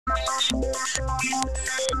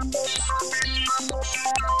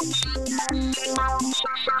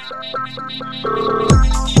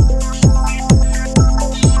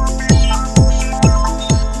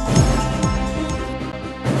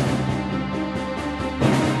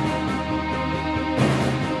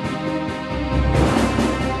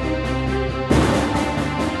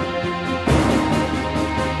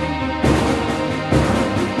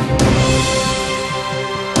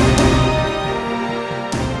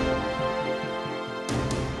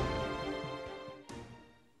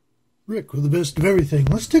Rick with the best of everything.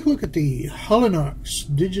 Let's take a look at the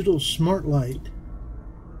Holinox digital smart light.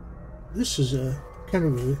 This is a kind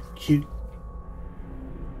of a cute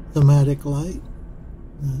thematic light.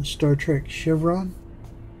 StarTrek chevron.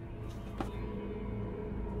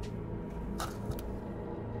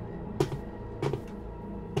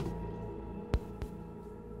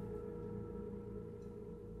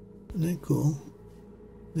 Isn't that cool?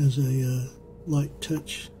 There's a light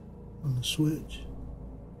touch on the switch.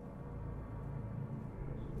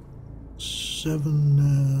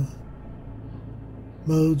 7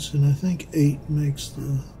 modes, and I think 8 makes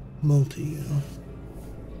the multi.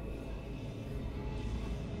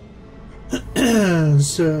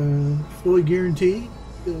 It's fully guaranteed.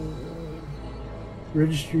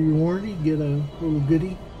 Register your warranty, get a little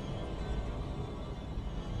goodie.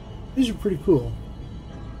 These are pretty cool.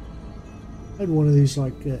 I had one of these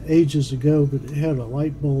like ages ago, but it had a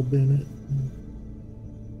light bulb in it.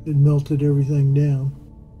 It melted everything down.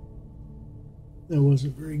 That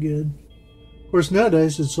wasn't very good. Of course,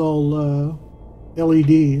 nowadays it's all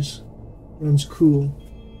LEDs. Runs cool.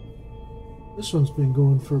 This one's been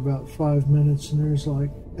going for about 5 minutes, and there's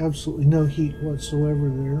like absolutely no heat whatsoever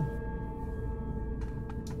there.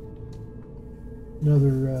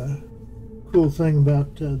 Another cool thing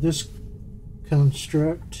about this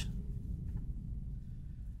construct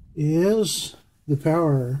is the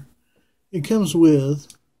power. It comes with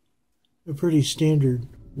a pretty standard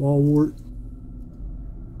wall wart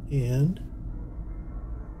and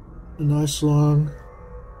a nice long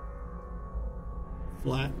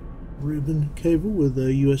flat ribbon cable with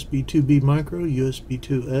a USB 2B micro, USB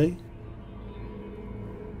 2A.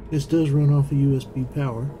 This does run off of USB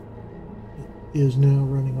power. It is now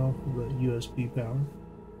running off of a USB power.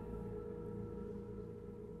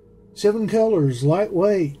 7 colors,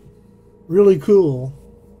 lightweight, really cool,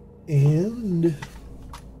 and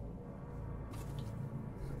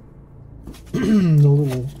the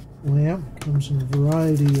little lamp comes in a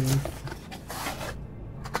variety of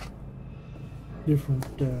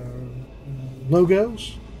different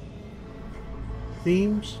logos,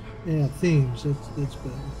 themes. Yeah, themes. That's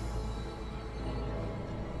better.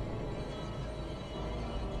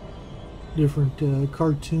 Different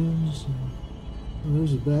cartoons. Oh,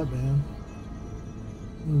 there's a Batman.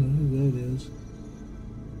 I don't know who that is.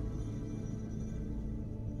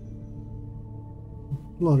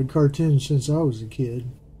 A lot of cartoons since I was a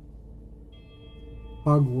kid.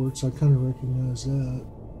 Hogwarts, I kind of recognize that.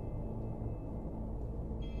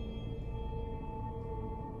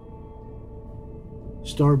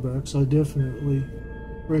 Starbucks, I definitely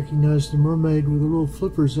recognize the mermaid with the little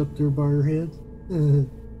flippers up there by her head.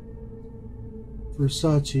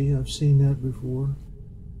 Versace, I've seen that before.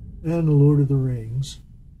 And the Lord of the Rings.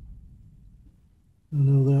 I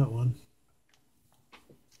know that one.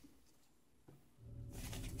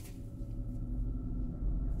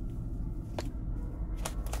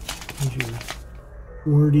 There's your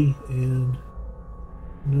warranty and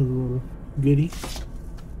another little goodie.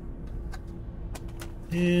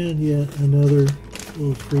 And yet another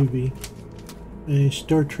little freebie. A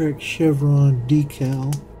StarTrek chevron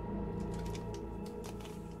decal.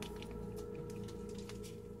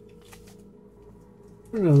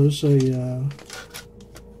 I don't know, there's a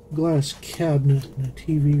glass cabinet in a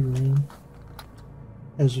TV room.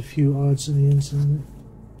 Has a few odds and ends in it.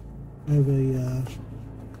 I have a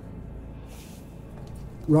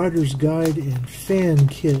Rider's Guide and Fan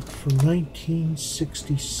Kit from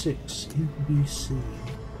 1966 NBC.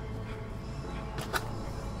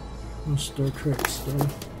 No Star Trek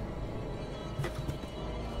stuff.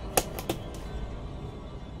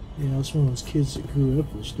 Yeah, I was one of those kids that grew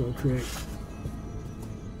up with Star Trek.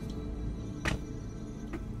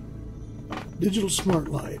 Digital smart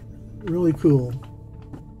light. Really cool.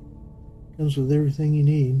 Comes with everything you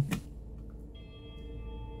need.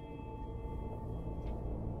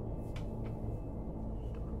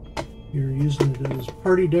 You're using it as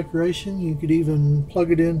party decoration. You could even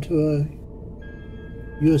plug it into a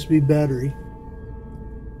USB battery.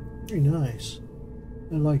 Very nice.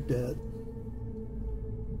 I like that.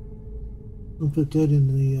 I'll put that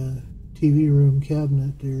in the TV room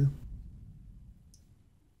cabinet there.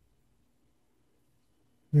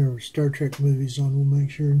 There are Star Trek movies on, we'll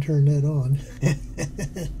make sure and turn that on.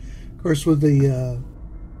 Of course, with the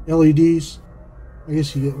LEDs, I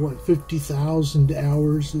guess you get, what, 50,000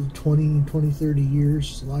 hours of 20, 30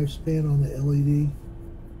 years lifespan on the LED.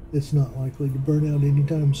 It's not likely to burn out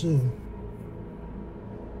anytime soon.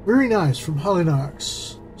 Very nice, from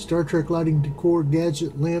Holinox. Star Trek lighting decor,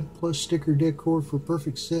 gadget, lamp, plus sticker decor for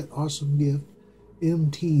perfect set. Awesome gift.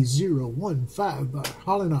 MT015 by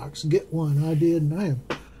Holinox. Get one. I did, and I am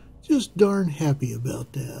just darn happy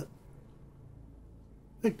about that.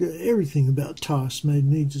 In fact, everything about TOS made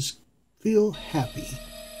me just feel happy.